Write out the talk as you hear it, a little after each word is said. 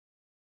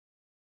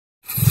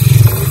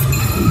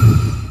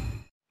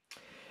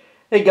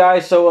Hey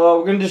guys, so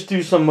we're going to just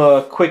do some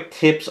quick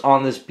tips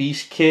on this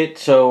beast kit.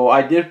 So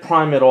I did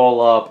prime it all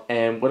up,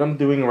 and what I'm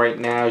doing right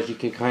now, as you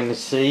can kind of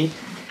see,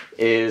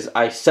 is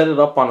I set it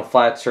up on a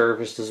flat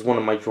surface. This is one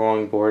of my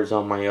drawing boards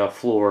on my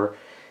floor,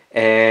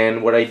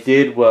 and what I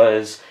did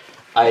was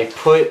I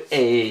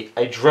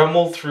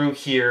Dremel through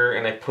here,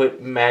 and I put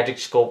Magic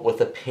Sculpt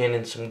with a pin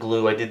and some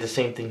glue. I did the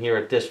same thing here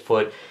at this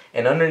foot,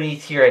 and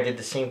underneath here I did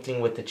the same thing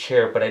with the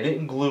chair, but I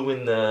didn't glue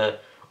in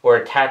or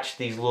attach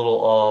these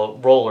little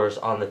rollers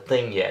on the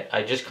thing yet.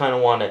 I just kind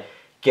of want to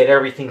get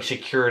everything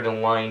secured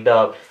and lined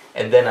up,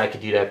 and then I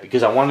could do that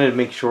because I wanted to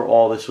make sure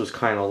all this was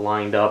kind of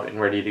lined up and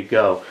ready to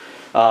go.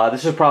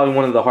 This is probably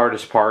one of the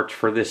hardest parts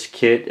for this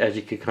kit, as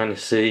you can kind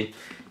of see.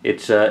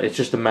 It's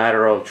just a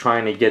matter of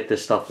trying to get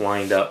this stuff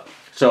lined up.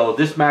 So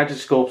this Magic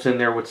Sculpt's in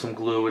there with some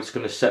glue. It's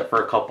going to set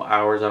for a couple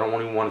hours. I don't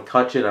even want to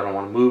touch it. I don't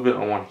want to move it. I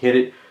don't want to hit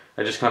it.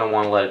 I just kind of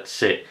want to let it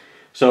sit.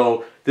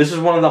 So this is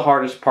one of the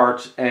hardest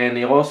parts, and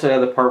the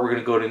other part we're going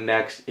to go to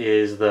next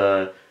is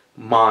the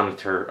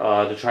monitor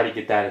to try to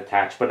get that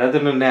attached. But other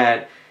than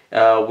that,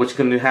 what's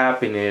going to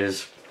happen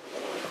is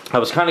I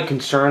was kind of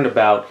concerned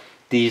about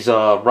these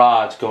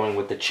rods going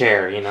with the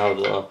chair, you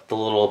know, the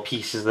little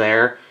pieces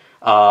there.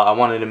 I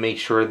wanted to make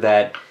sure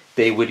that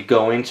they would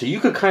go in, so you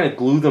could kind of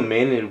glue them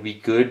in and it would be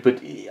good,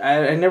 but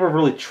I never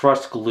really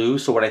trust glue.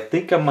 So what I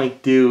think I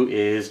might do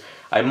is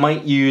I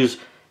might use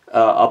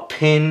a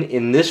pin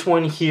in this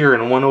one here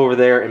and one over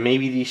there, and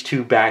maybe these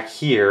two back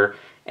here.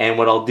 And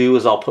what I'll do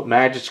is I'll put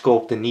Magic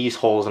Sculpt in these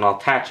holes and I'll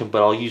attach them,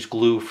 but I'll use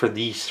glue for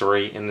these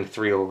three and the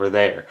three over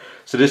there.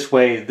 So this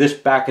way, this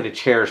back of the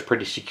chair is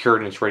pretty secured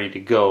and it's ready to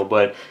go.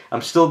 But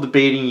I'm still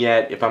debating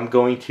yet if I'm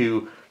going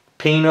to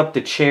paint up the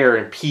chair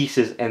in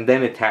pieces and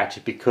then attach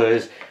it,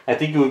 because I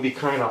think it would be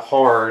kind of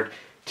hard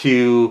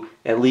to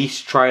at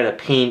least try to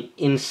paint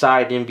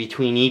inside in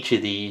between each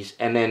of these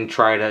and then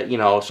try to, you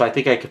know, so I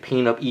think I could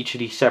paint up each of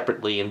these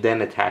separately and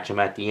then attach them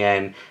at the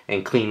end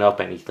and clean up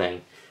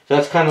anything. So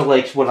that's kind of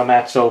like what I'm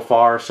at so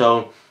far.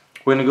 So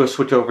we're going to go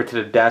switch over to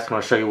the desk and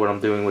I'll show you what I'm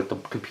doing with the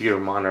computer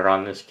monitor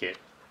on this kit.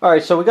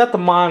 Alright, so we got the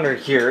monitor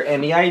here,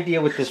 and the idea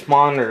with this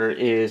monitor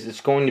is it's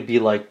going to be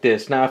like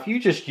this. Now if you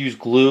just use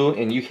glue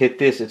and you hit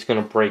this, it's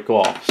going to break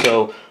off.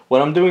 So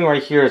what I'm doing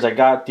right here is I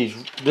got these,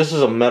 this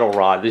is a metal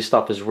rod. This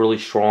stuff is really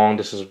strong.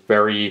 This is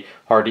very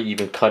hard to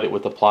even cut it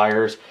with the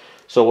pliers.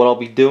 So what I'll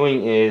be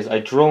doing is I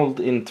drilled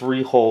in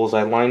 3 holes.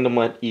 I lined them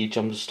at each.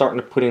 I'm just starting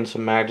to put in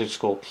some Magic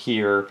Sculpt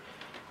here.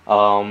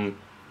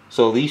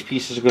 So these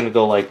pieces are going to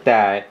go like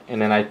that,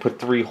 and then I put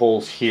 3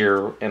 holes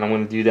here, and I'm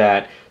going to do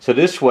that. So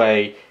this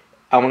way,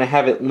 I'm going to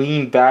have it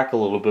lean back a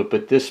little bit,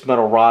 but this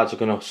metal rods are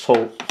going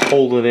to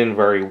hold it in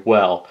very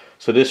well.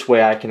 So this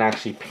way I can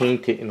actually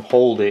paint it and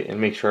hold it and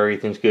make sure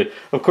everything's good.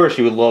 Of course,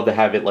 you would love to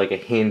have it like a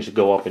hinge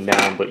go up and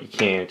down, but you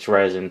can't. It's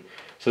resin.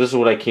 So this is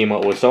what I came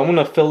up with. So I'm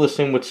going to fill this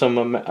in with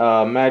some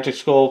Magic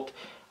Sculpt.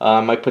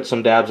 I might put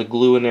some dabs of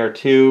glue in there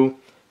too,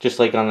 just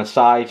like on the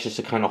sides, just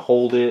to kind of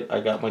hold it.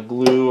 I got my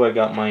glue. I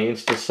got my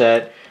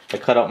Insta-Set. I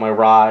cut out my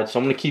rod. So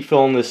I'm going to keep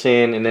filling this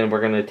in, and then we're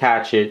going to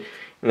attach it.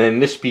 And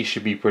then this piece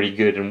should be pretty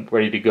good and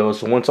ready to go.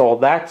 So once all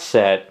that's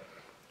set,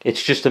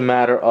 it's just a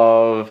matter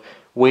of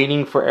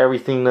waiting for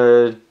everything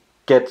to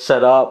get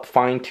set up,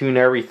 fine-tune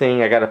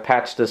everything. I got to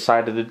patch the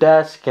side of the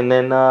desk, and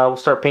then we'll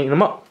start painting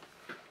them up.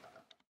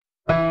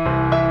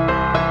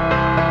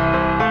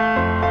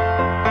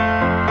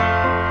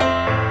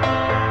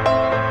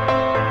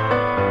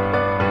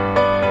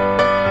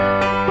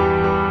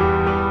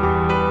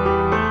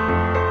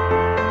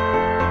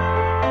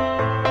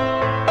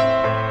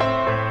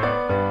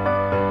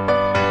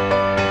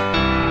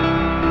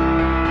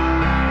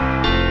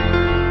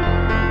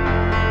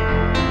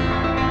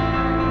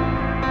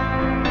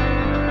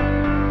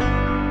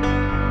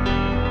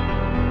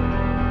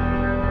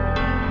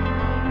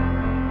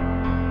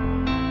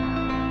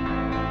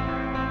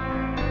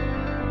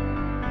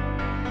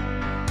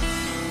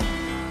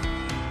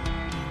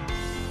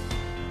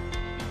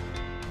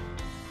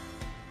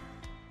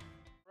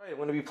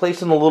 I'm going to be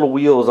placing the little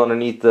wheels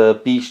underneath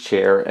the beast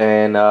chair,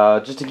 and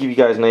just to give you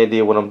guys an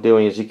idea what I'm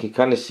doing is you can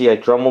kind of see I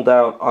dremeled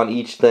out on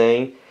each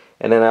thing,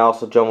 and then I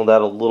also dremeled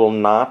out a little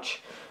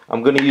notch.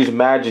 I'm going to use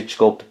Magic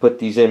Sculpt to put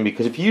these in,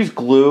 because if you use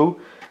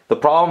glue, the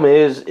problem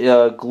is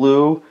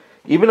glue,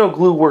 even though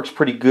glue works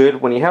pretty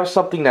good, when you have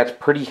something that's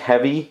pretty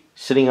heavy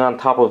sitting on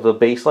top of the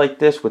base like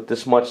this with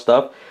this much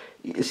stuff,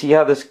 you see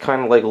how this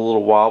kind of like a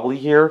little wobbly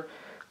here?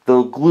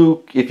 The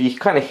glue, if you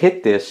kind of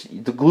hit this,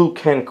 the glue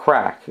can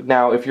crack.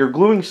 Now, if you're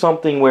gluing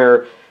something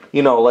where,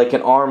 you know, like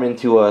an arm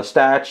into a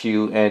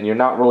statue, and you're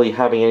not really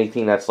having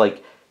anything that's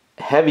like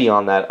heavy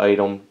on that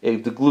item, the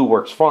glue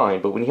works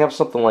fine. But when you have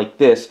something like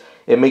this,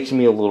 it makes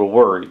me a little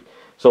worried.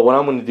 So what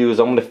I'm going to do is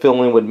I'm going to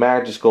fill in with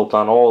Magic Sculpt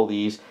on all of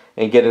these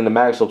and get into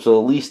Magic Sculpt. So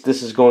at least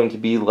this is going to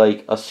be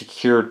like a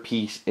secured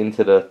piece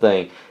into the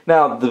thing.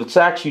 Now, the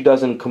statue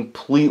doesn't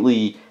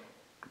completely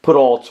put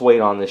all its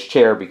weight on this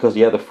chair because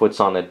the other foot's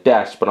on the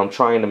desk, but I'm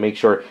trying to make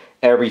sure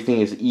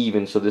everything is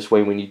even, so this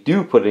way when you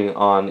do put it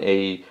on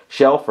a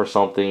shelf or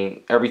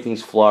something,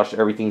 everything's flush,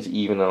 everything's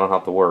even, and I don't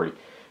have to worry.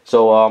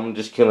 So I'm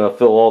just going to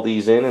fill all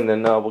these in, and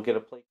then we'll get a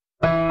plate.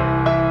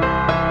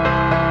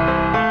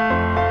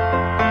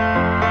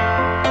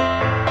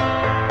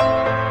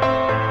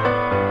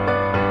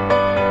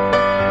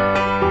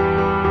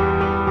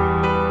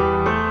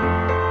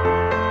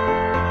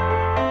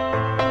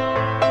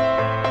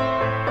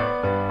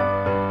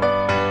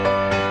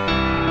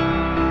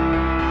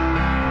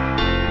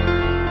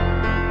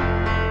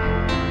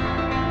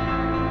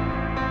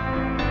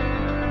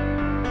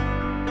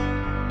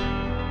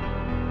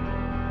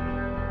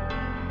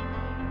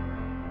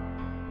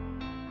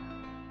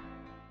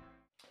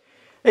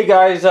 Hey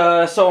guys,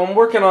 so I'm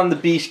working on the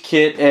Beast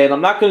kit, and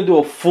I'm not going to do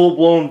a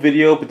full-blown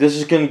video, but this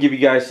is going to give you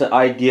guys an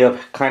idea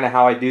of kind of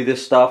how I do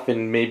this stuff,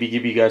 and maybe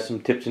give you guys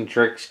some tips and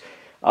tricks.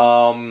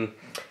 I'm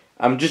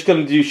just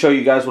going to show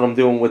you guys what I'm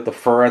doing with the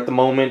fur at the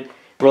moment.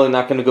 Really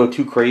not going to go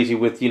too crazy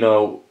with, you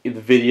know, the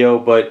video,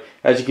 but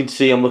as you can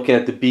see, I'm looking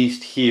at the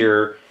Beast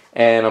here,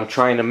 and I'm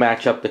trying to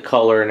match up the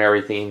color and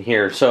everything in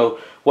here. So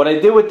what I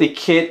did with the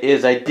kit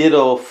is I did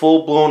a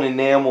full-blown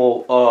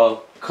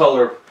enamel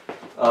color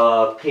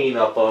paint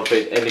up of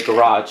it in the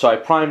garage. So I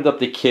primed up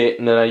the kit,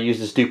 and then I used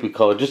this duplicate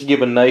color just to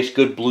give a nice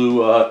good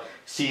blue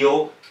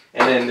seal,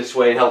 and then this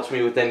way it helps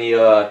me with any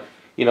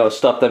you know,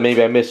 stuff that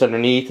maybe I miss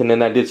underneath. And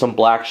then I did some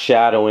black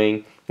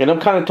shadowing, and I'm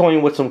kind of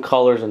toying with some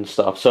colors and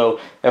stuff. So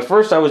at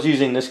first I was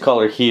using this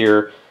color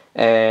here,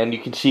 and you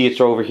can see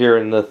it's over here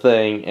in the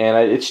thing, and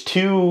it's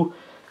too,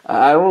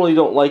 I really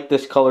don't like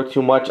this color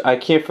too much. I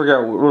can't figure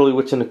out really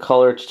what's in the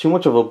color. It's too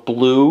much of a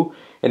blue,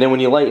 and then when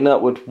you lighten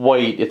up with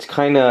white, it's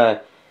kind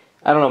of,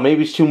 I don't know,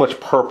 maybe it's too much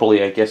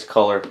purpley, I guess,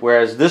 color.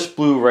 Whereas this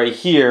blue right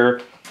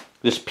here,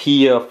 this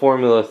Pia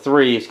Formula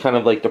 3, is kind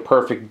of like the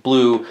perfect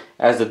blue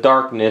as the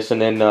darkness, and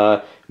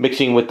then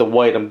mixing with the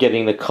white, I'm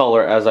getting the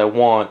color as I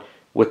want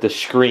with the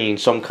screen.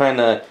 So I'm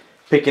kind of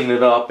picking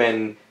it up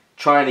and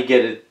trying to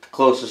get it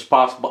close as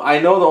possible. I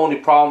know the only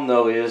problem,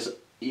 though, is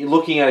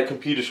looking at a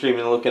computer screen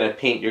and looking at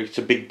paint, it's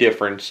a big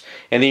difference.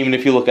 And even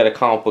if you look at a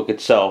comic book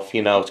itself,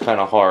 you know, it's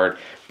kind of hard.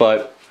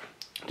 But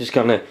just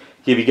kind of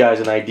give you guys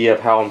an idea of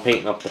how I'm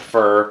painting up the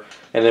fur,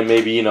 and then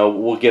maybe, you know,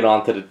 we'll get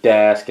onto the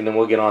desk, and then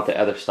we'll get onto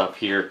other stuff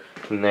here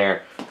from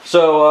there.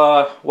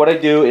 So what I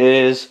do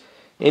is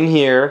in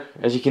here,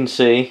 as you can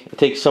see, I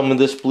take some of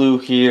this blue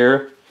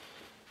here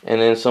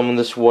and then some of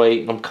this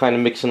white, and I'm kind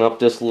of mixing up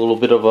this little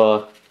bit of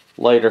a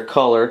lighter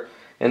color,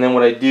 and then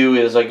what I do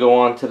is I go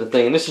on to the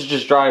thing, and this is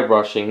just dry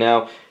brushing.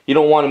 Now you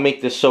don't want to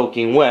make this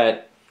soaking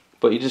wet,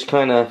 but you just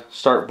kind of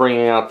start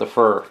bringing out the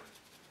fur,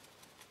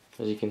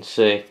 as you can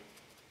see.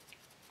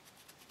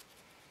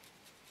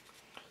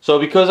 So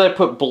because I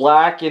put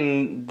black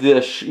in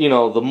this, you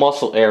know, the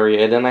muscle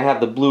area, and then I have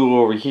the blue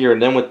over here,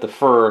 and then with the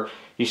fur,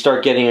 you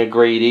start getting a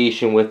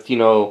gradation with, you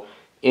know,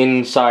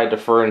 inside the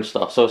fur and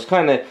stuff. So it's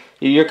kind of,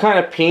 you're kind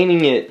of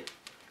painting it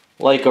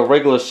like a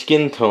regular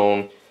skin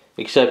tone,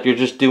 except you're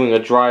just doing a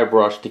dry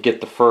brush to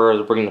get the fur,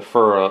 to bring the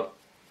fur up.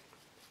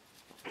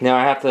 Now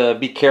I have to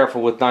be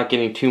careful with not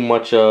getting too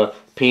much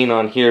paint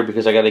on here,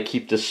 because I got to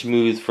keep this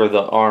smooth for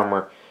the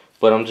armor.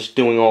 But I'm just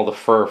doing all the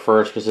fur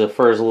first, because the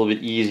fur is a little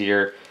bit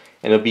easier.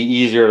 And it'll be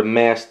easier to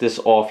mask this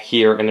off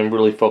here and then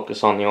really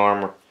focus on the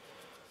armor.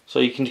 So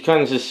you can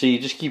kind of just see,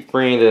 just keep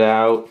bringing it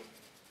out,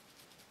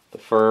 the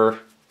fur.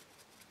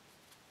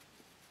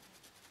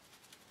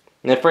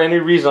 And if for any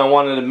reason I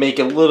wanted to make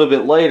it a little bit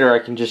lighter, I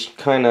can just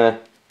kind of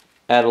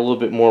add a little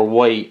bit more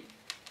white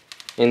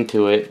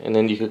into it, and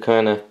then you could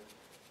kind of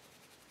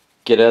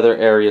get other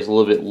areas a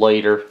little bit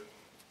lighter.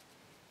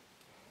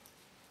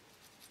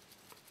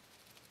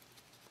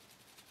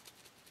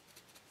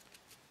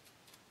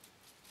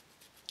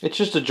 It's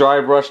just a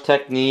dry brush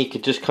technique.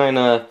 It just kind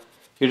of,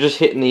 you're just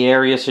hitting the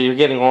area, so you're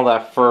getting all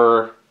that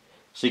fur.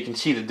 So you can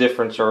see the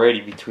difference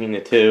already between the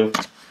two,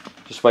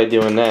 just by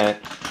doing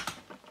that.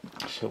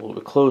 Just a little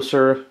bit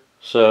closer.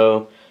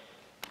 So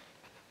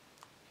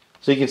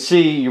you can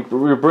see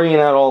you're bringing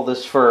out all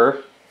this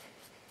fur.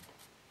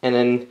 And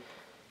then,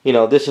 you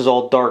know, this is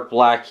all dark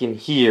black in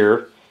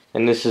here.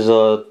 And this is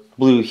a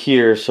blue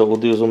here. So what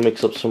we'll do is we'll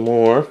mix up some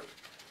more.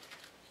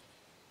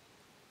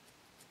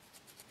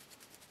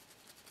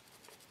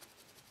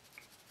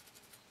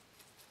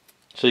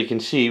 So you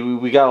can see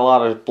we got a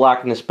lot of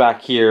blackness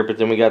back here, but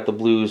then we got the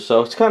blues.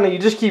 So it's kind of, you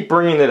just keep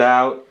bringing it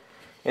out.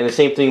 And the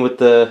same thing with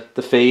the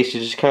face.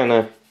 You just kind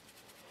of...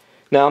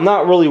 Now I'm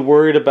not really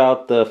worried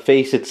about the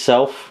face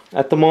itself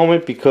at the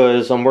moment,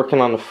 because I'm working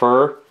on the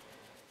fur.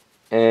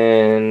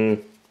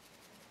 And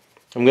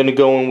I'm going to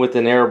go in with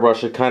an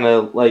airbrush. It kind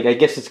of, like, I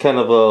guess it's kind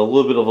of a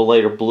little bit of a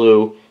lighter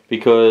blue,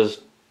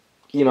 because,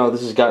 you know,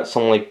 this has got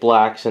some like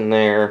blacks in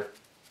there.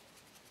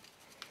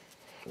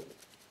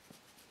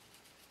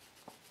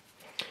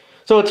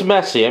 So it's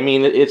messy. I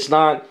mean, it's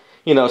not,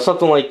 you know,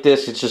 something like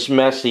this, it's just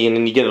messy, and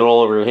then you get it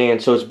all over your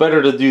hand. So it's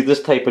better to do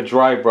this type of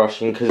dry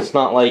brushing, because it's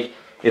not like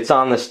it's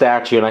on the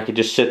statue and I could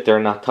just sit there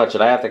and not touch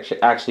it. I have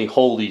to actually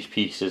hold these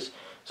pieces.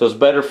 So it's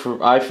better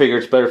for, I figure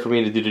it's better for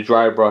me to do the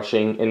dry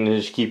brushing and then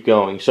just keep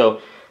going. So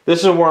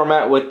this is where I'm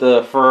at with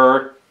the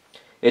fur.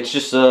 It's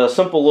just a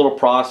simple little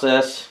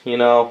process, you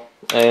know,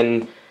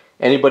 and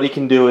anybody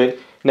can do it.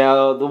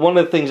 Now, one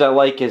of the things I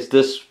like is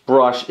this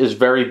brush is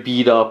very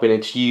beat up and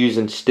it's used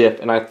and stiff,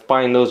 and I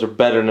find those are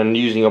better than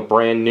using a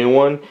brand new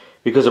one,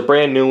 because a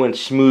brand new one's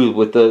smooth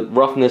with the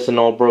roughness and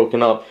all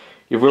broken up.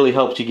 It really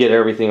helps you get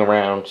everything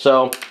around.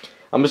 So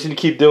I'm just going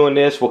to keep doing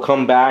this. We'll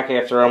come back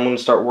after I'm going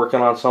to start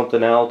working on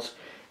something else.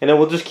 And then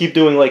we'll just keep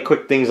doing like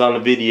quick things on the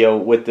video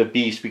with the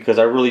Beast, because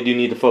I really do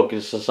need to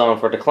focus this on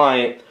for the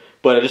client.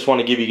 But I just want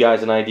to give you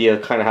guys an idea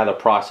of kind of how the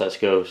process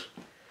goes.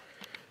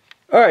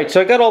 Alright,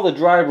 so I got all the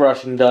dry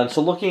brushing done.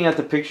 So looking at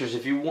the pictures,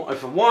 if you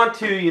want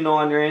to, you know,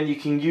 on your end, you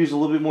can use a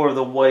little bit more of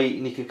the white,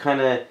 and you can kind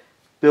of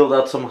build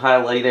out some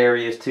highlight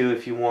areas too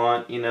if you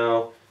want, you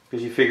know,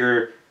 because you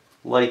figure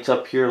lights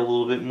up here a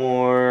little bit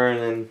more,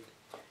 and then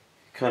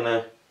kind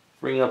of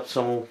bring up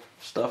some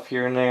stuff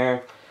here and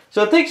there.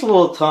 So it takes a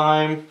little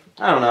time.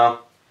 I don't know.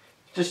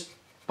 Just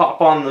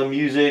pop on the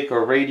music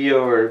or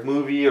radio or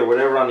movie or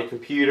whatever on the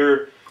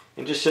computer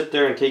and just sit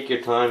there and take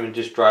your time and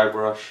just dry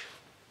brush.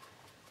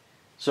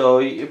 So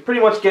you're pretty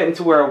much getting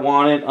to where I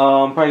want it.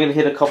 I'm probably going to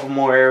hit a couple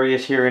more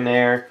areas here and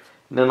there.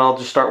 And then I'll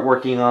just start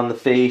working on the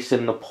face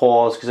and the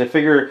paws, because I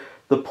figure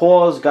the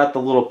paws got the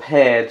little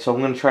pad, so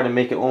I'm going to try to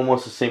make it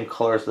almost the same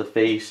color as the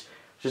face,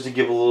 just to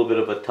give a little bit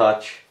of a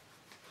touch.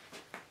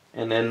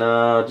 And then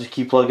just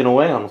keep plugging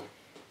away on them.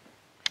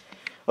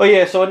 Oh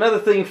yeah, so another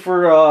thing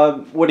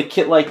for with a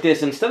kit like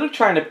this, instead of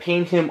trying to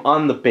paint him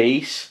on the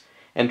base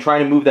and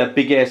trying to move that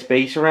big ass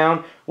base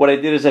around, what I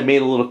did is I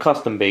made a little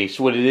custom base.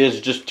 What it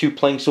is just 2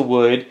 planks of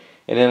wood,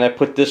 and then I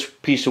put this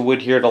piece of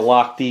wood here to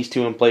lock these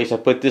two in place. I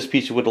put this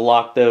piece of wood to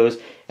lock those,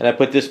 and I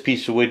put this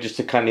piece of wood just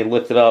to kind of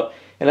lift it up.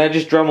 And I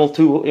just drilled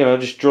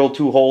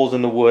two holes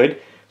in the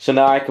wood, so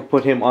now I could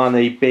put him on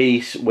a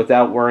base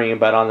without worrying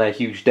about on that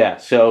huge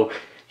desk. So,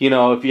 you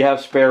know, if you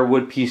have spare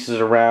wood pieces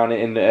around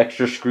and the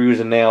extra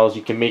screws and nails,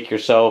 you can make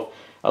yourself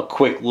a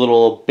quick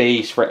little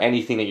base for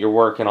anything that you're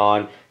working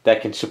on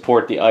that can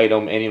support the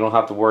item, and you don't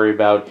have to worry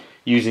about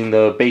using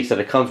the base that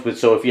it comes with.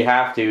 So if you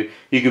have to,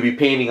 you could be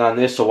painting on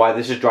this, so while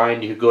this is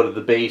drying, you could go to the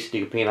base and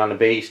you can paint on the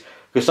base.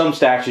 Because some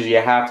stashes you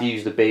have to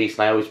use the base,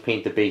 and I always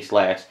paint the base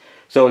last.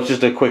 So it's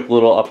just a quick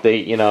little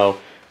update, you know,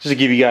 just to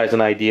give you guys an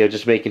idea,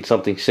 just making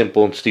something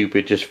simple and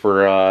stupid just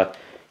for,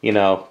 you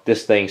know,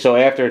 this thing. So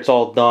after it's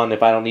all done,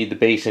 if I don't need the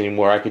base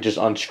anymore, I could just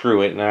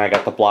unscrew it, and then I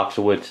got the blocks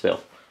of wood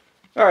still.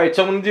 Alright,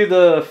 so I'm going to do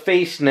the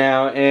face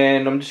now,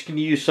 and I'm just going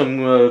to use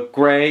some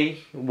gray,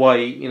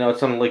 white, you know, it's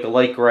something like a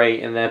light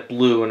gray, and that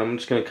blue, and I'm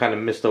just going to kind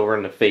of mist over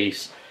in the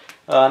face.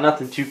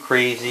 Nothing too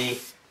crazy,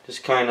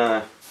 just kind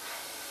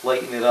of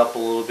lighten it up a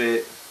little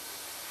bit.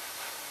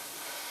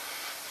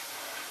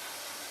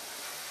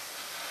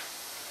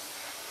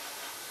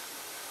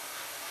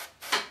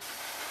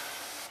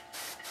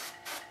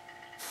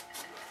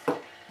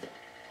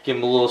 Give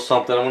him a little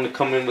something. I'm going to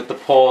come in with the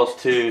paws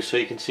too, so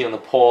you can see on the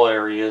paw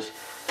areas.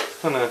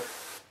 Kind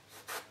of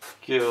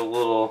give a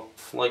little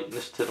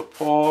lightness to the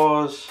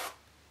paws.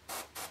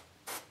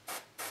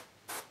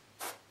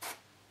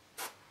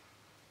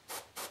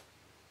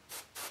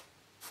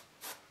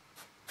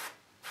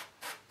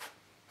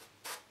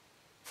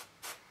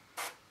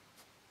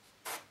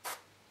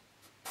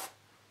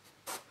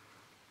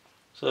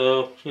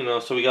 So, you know,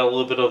 so we got a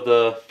little bit of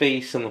the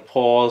face and the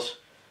paws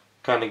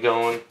kind of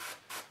going.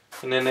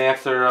 And then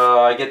after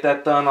I get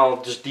that done,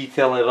 I'll just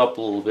detail it up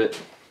a little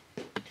bit.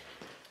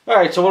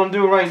 Alright, so what I'm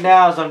doing right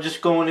now is I'm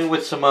just going in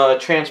with some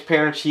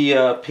transparency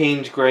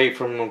Payne's Gray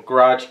from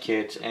Garage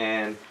Kits,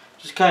 and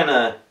just kind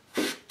of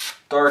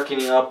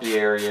darkening up the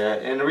area.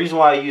 And the reason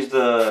why I use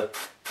the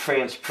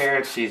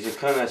transparency is it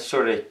kind of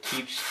sort of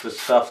keeps the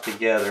stuff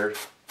together.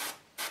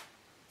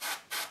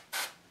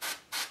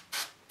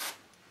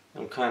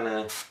 I'm kind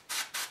of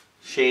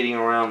shading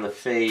around the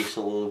face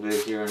a little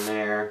bit here and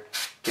there,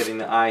 getting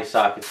the eye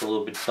sockets a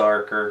little bit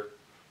darker.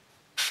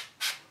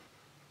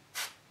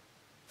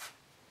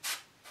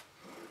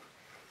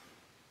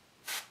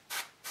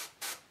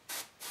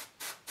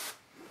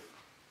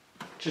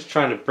 Just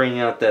trying to bring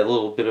out that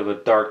little bit of a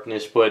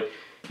darkness, but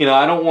you know,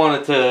 I don't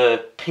want it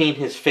to paint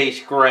his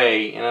face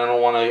gray, and I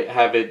don't want to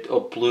have it a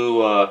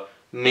blue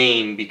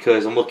mane,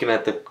 because I'm looking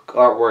at the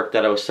artwork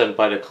that I was sent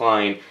by the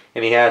client,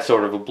 and he has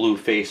sort of a blue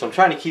face. So I'm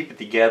trying to keep it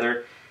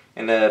together,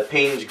 and the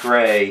Payne's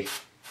Gray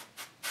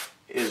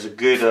is a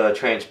good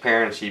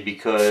transparency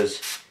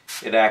because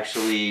it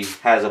actually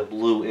has a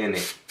blue in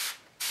it.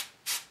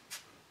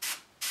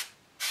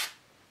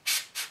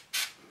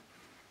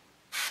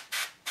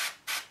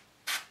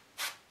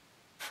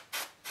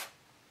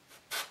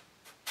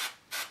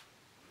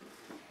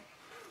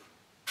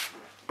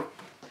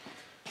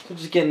 So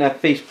just getting that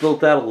face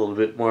built out a little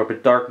bit more of a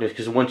darkness,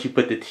 because once you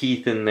put the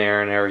teeth in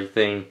there and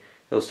everything,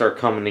 it'll start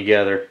coming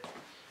together.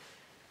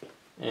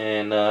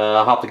 And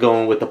I'll have to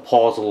go in with the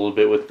paws a little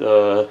bit with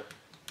the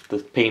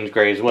Payne's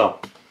Gray as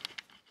well.